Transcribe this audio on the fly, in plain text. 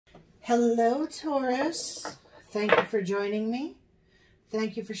Hello, Taurus. Thank you for joining me.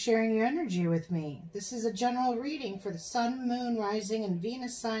 Thank you for sharing your energy with me. This is a general reading for the Sun, Moon, Rising, and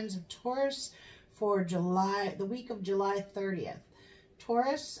Venus signs of Taurus for the week of July 30th.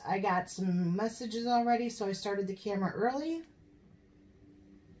 Taurus, I got some messages already, so I started the camera early.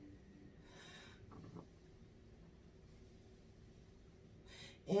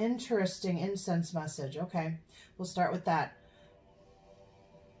 Interesting incense message. Okay, we'll start with that.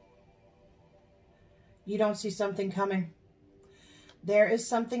 You don't see something coming. There is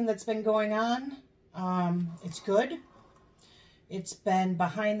something that's been going on. It's good. It's been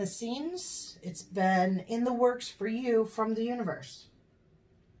behind the scenes. It's been in the works for you from the universe.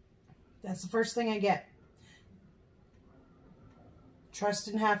 That's the first thing I get. Trust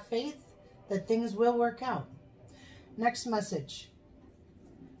and have faith that things will work out. Next message.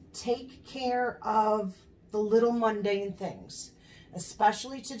 Take care of the little mundane things,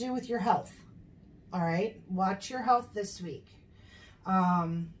 especially to do with your health. All right? Watch your health this week.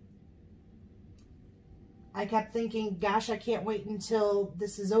 I kept thinking, gosh, I can't wait until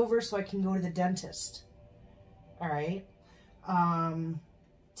this is over so I can go to the dentist. All right?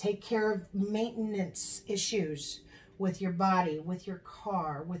 Take care of maintenance issues with your body, with your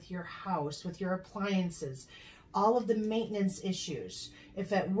car, with your house, with your appliances. All of the maintenance issues.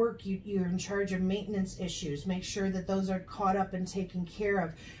 If at work you're in charge of maintenance issues, make sure that those are caught up and taken care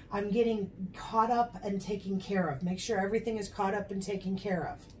of. I'm getting caught up and taken care of. Make sure everything is caught up and taken care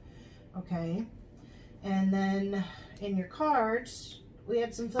of. Okay? And then in your cards, we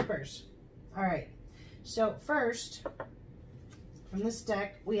had some flippers. All right. So first, from this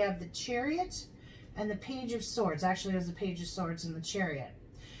deck, we have the Chariot and the Page of Swords. Actually, there's the Page of Swords and the Chariot.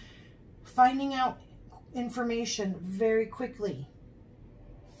 Finding out information very quickly.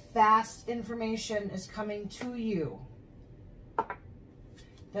 Fast information is coming to you.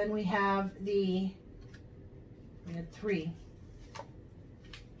 Then we had 3.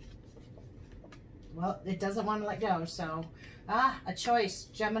 Well, it doesn't want to let go, so a choice.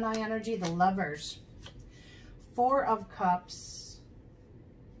 Gemini energy, the Lovers. 4 of Cups,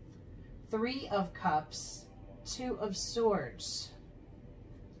 3 of Cups, 2 of Swords.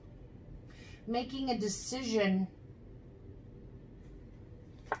 Making a decision.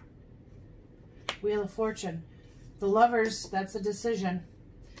 Wheel of Fortune. The Lovers, that's a decision.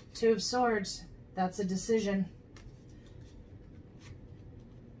 2 of Swords, that's a decision.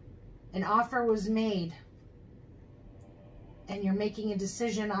 An offer was made, and you're making a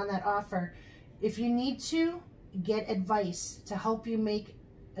decision on that offer. If you need to, get advice to help you make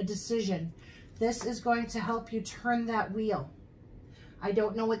a decision. This is going to help you turn that wheel. I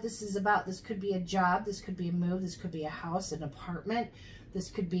don't know what this is about. This could be a job. This could be a move. This could be a house, an apartment. This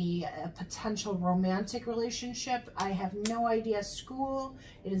could be a potential romantic relationship. I have no idea. School.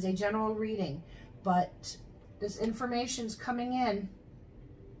 It is a general reading. But this information's coming in.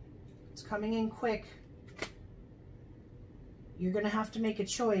 It's coming in quick. You're going to have to make a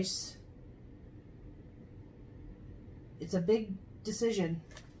choice. It's a big decision.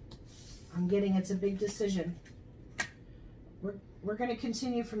 I'm getting it's a big decision. We're going to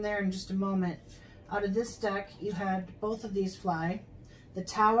continue from there in just a moment. Out of this deck, you had both of these fly. The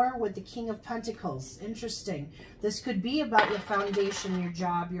Tower with the King of Pentacles. Interesting. This could be about your foundation, your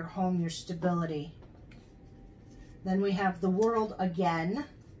job, your home, your stability. Then we have the World again.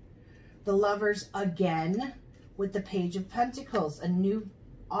 The Lovers again with the Page of Pentacles. A new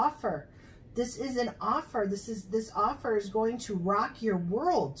offer. This is an offer. This offer is going to rock your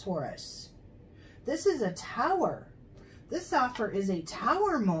world, Taurus. This is a tower. This offer is a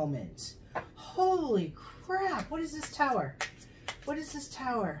tower moment. Holy crap. What is this tower? What is this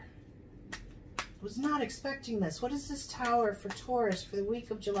tower? Was not expecting this. What is this tower for Taurus for the week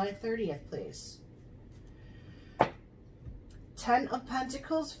of July 30th, please? 10 of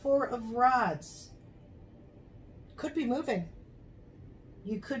Pentacles, 4 of Rods. Could be moving.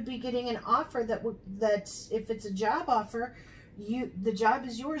 You could be getting an offer that if it's a job offer, the job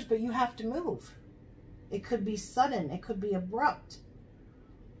is yours, but you have to move. It could be sudden. It could be abrupt.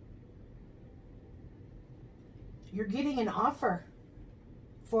 You're getting an offer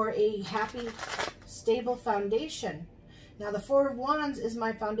for a happy, stable foundation. Now, the 4 of Wands is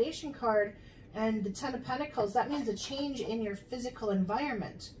my foundation card, and the 10 of Pentacles, that means a change in your physical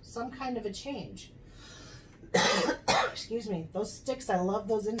environment. Some kind of a change. Excuse me. Those sticks, I love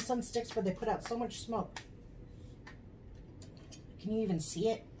those incense sticks where they put out so much smoke. Can you even see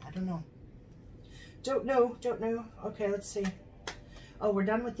it? I don't know. Don't know. Okay, let's see. Oh, we're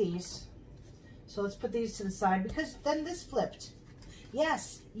done with these. So let's put these to the side because then this flipped.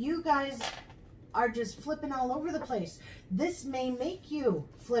 Yes, you guys are just flipping all over the place. This may make you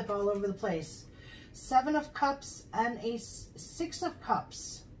flip all over the place. 7 of Cups and a 6 of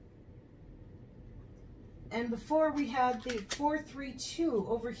Cups. And before we had the 4, 3, 2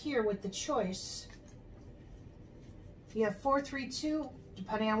 over here with the choice. You have 4, 3, 2,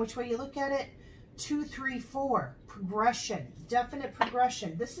 depending on which way you look at it. 2, 3, 4. Progression. Definite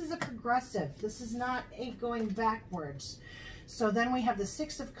progression. This is a progressive. This is not a going backwards. So then we have the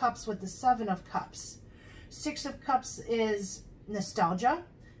 6 of Cups with the 7 of Cups. 6 of Cups is nostalgia.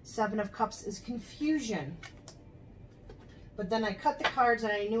 7 of Cups is confusion. But then I cut the cards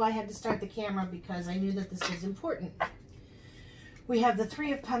and I knew I had to start the camera because I knew that this was important. We have the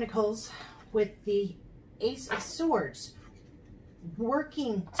 3 of Pentacles with the Ace of Swords.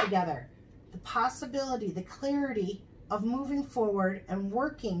 Working together. The possibility, the clarity of moving forward and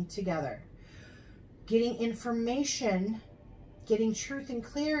working together. Getting information, getting truth and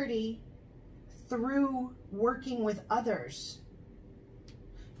clarity through working with others.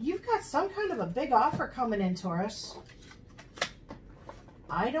 You've got some kind of a big offer coming in, Taurus.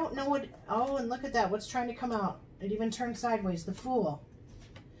 I don't know what... Oh, and look at that. What's trying to come out? It even turned sideways. The Fool.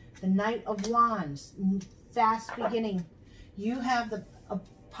 The Knight of Wands. Fast beginning. You have a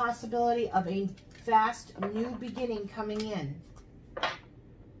possibility of a fast new beginning coming in.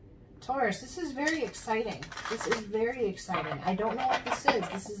 Taurus, this is very exciting. This is very exciting. I don't know what this is.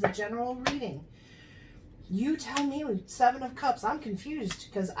 This is a general reading. You tell me with 7 of Cups. I'm confused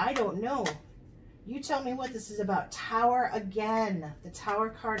because I don't know. You tell me what this is about. Tower again. The Tower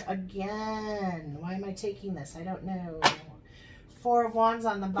card again. Why am I taking this? I don't know. 4 of Wands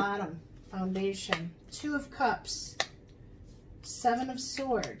on the bottom. Foundation. 2 of Cups. 7 of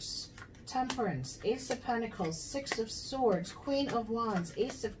Swords. Temperance. Ace of Pentacles. 6 of Swords. Queen of Wands.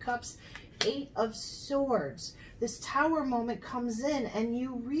 Ace of Cups. 8 of Swords. This Tower moment comes in and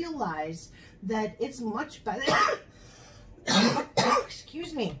you realize that it's much better.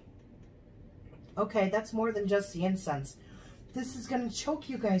 Excuse me. Okay, that's more than just the incense. This is going to choke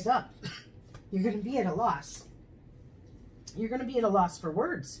you guys up. You're going to be at a loss. You're going to be at a loss for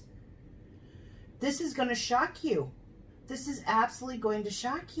words. This is going to shock you. This is absolutely going to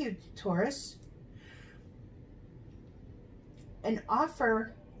shock you, Taurus. An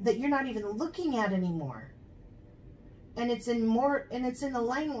offer that you're not even looking at anymore. And it's in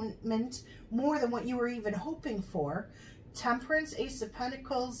alignment more than what you were even hoping for. Temperance, Ace of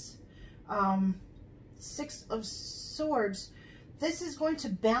Pentacles, 6 of Swords. This is going to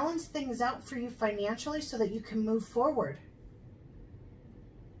balance things out for you financially so that you can move forward.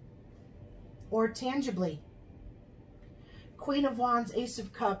 Or tangibly. Queen of Wands, Ace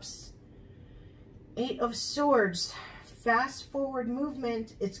of Cups, 8 of Swords. Fast forward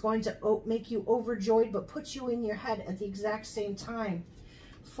movement. It's going to make you overjoyed but put you in your head at the exact same time.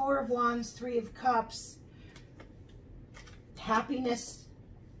 4 of Wands, 3 of Cups. Happiness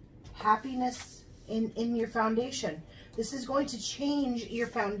in your foundation. This is going to change your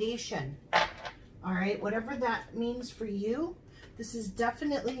foundation. All right, whatever that means for you, this is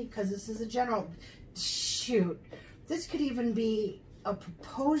definitely, because this is a general, shoot, this could even be a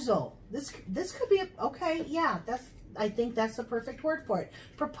proposal. This could be, okay, yeah, I think that's the perfect word for it.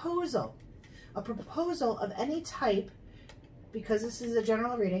 Proposal. A proposal of any type, because this is a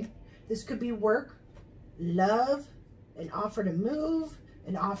general reading. This could be work, love, an offer to move,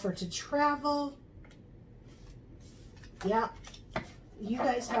 an offer to travel. Yeah, you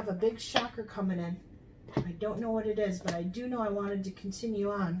guys have a big shocker coming in. I don't know what it is, but I do know I wanted to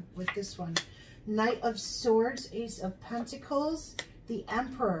continue on with this one. Knight of Swords, Ace of Pentacles, the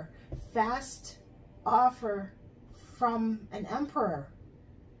Emperor. Fast offer from an Emperor.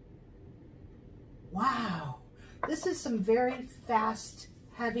 Wow. This is some very fast,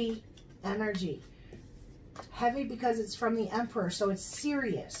 heavy energy. Heavy because it's from the Emperor, so it's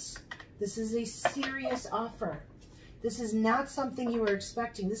serious. This is a serious offer. This is not something you were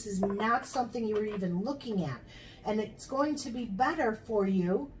expecting. This is not something you were even looking at. And it's going to be better for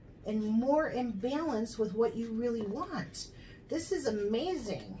you and more in balance with what you really want. This is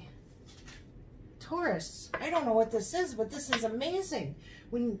amazing. Taurus, I don't know what this is, but this is amazing.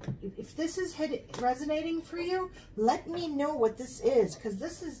 If this is resonating for you, let me know what this is, because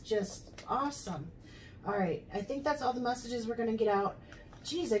this is just awesome. All right, I think that's all the messages we're going to get out.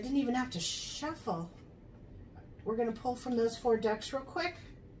 Geez, I didn't even have to shuffle. We're going to pull from those 4 decks real quick.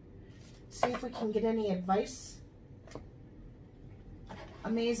 See if we can get any advice.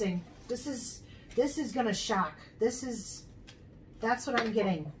 Amazing. This is going to shock. That's what I'm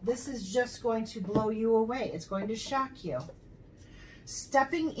getting. This is just going to blow you away. It's going to shock you.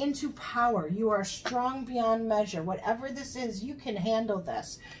 Stepping into power. You are strong beyond measure. Whatever this is, you can handle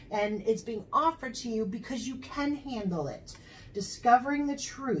this. And it's being offered to you because you can handle it. Discovering the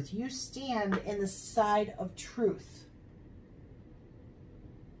truth. You stand in the side of truth.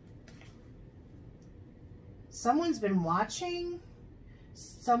 Someone's been watching.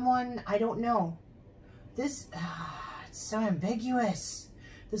 Someone, I don't know. This, it's so ambiguous.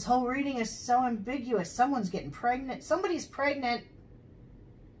 This whole reading is so ambiguous. Someone's getting pregnant. Somebody's pregnant.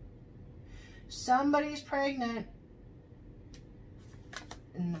 Somebody's pregnant.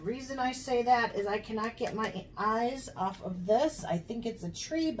 And the reason I say that is I cannot get my eyes off of this. I think it's a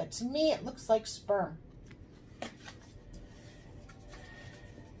tree, but to me it looks like sperm.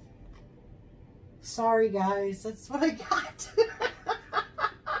 Sorry guys, that's what I got.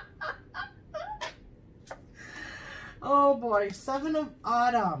 Oh boy, 7 of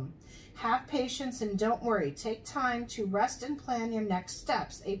Autumn. Have patience and don't worry. Take time to rest and plan your next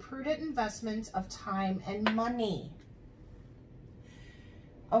steps. A prudent investment of time and money.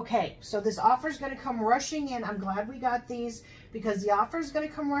 Okay, so this offer is going to come rushing in. I'm glad we got these because the offer is going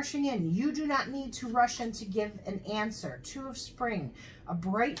to come rushing in. You do not need to rush in to give an answer. 2 of Spring. A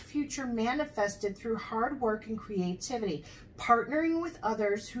bright future manifested through hard work and creativity. Partnering with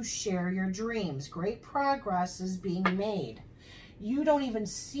others who share your dreams. Great progress is being made. You don't even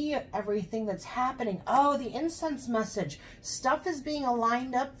see everything that's happening. Oh, the incense message. Stuff is being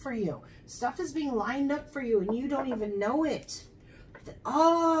lined up for you. Stuff is being lined up for you and you don't even know it.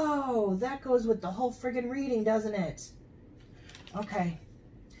 Oh, that goes with the whole friggin' reading, doesn't it? Okay.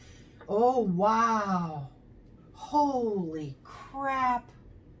 Oh, wow. Holy crap.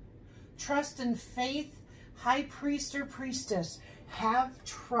 Trust and faith. High priest or priestess. Have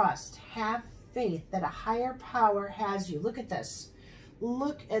trust. Have faith that a higher power has you. Look at this.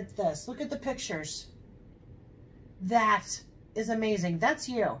 Look at this. Look at the pictures. That is amazing. That's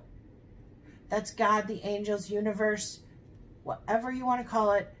you. That's God, the angels, universe, whatever you want to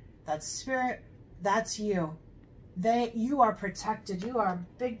call it. That's spirit. That's you. You are protected. You are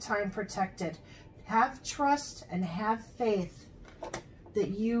big time protected. Have trust and have faith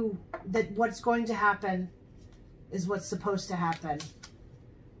that what's going to happen is what's supposed to happen.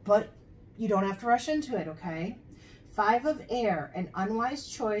 But you don't have to rush into it, okay? 5 of Air, an unwise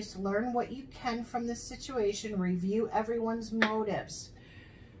choice. Learn what you can from this situation. Review everyone's motives.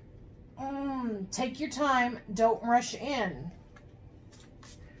 Take your time. Don't rush in.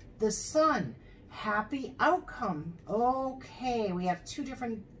 The Sun, happy outcome. Okay, we have 2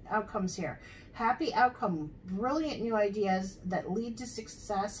 different outcomes here. Happy outcome, brilliant new ideas that lead to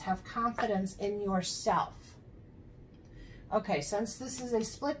success. Have confidence in yourself. Okay, since this is a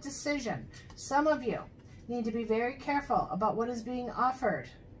split decision, some of you need to be very careful about what is being offered.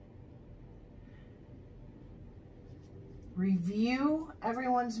 Review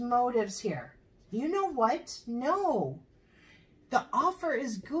everyone's motives here. You know what? No. The offer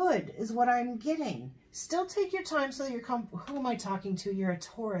is good, is what I'm getting. Still take your time so you're who am I talking to? You're a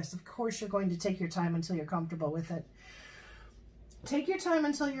Taurus. Of course you're going to take your time until you're comfortable with it. Take your time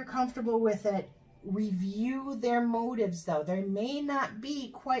until you're comfortable with it. Review their motives, though. They may not be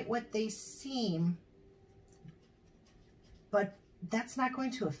quite what they seem, but that's not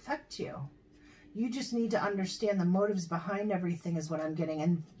going to affect you. You just need to understand the motives behind everything is what I'm getting,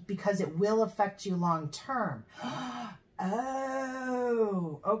 and because it will affect you long term.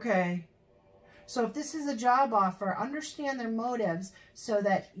 Oh, okay. So if this is a job offer, understand their motives so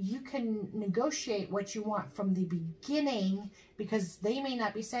that you can negotiate what you want from the beginning, because they may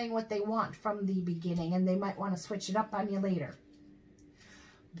not be saying what they want from the beginning and they might want to switch it up on you later.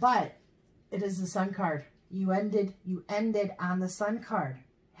 But it is the Sun card. You ended on the Sun card.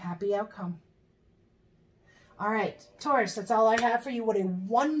 Happy outcome. All right, Taurus, that's all I have for you. What a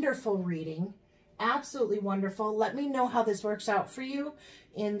wonderful reading. Absolutely wonderful. Let me know how this works out for you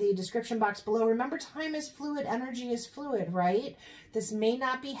in the description box below. Remember, time is fluid. Energy is fluid, right? This may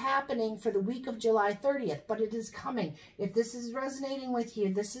not be happening for the week of July 30th, but it is coming. If this is resonating with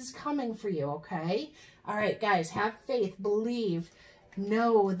you, this is coming for you, okay? All right, guys, have faith. Believe.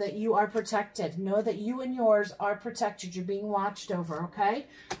 Know that you are protected. Know that you and yours are protected. You're being watched over, okay?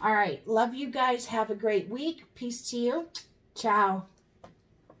 All right. Love you guys. Have a great week. Peace to you. Ciao.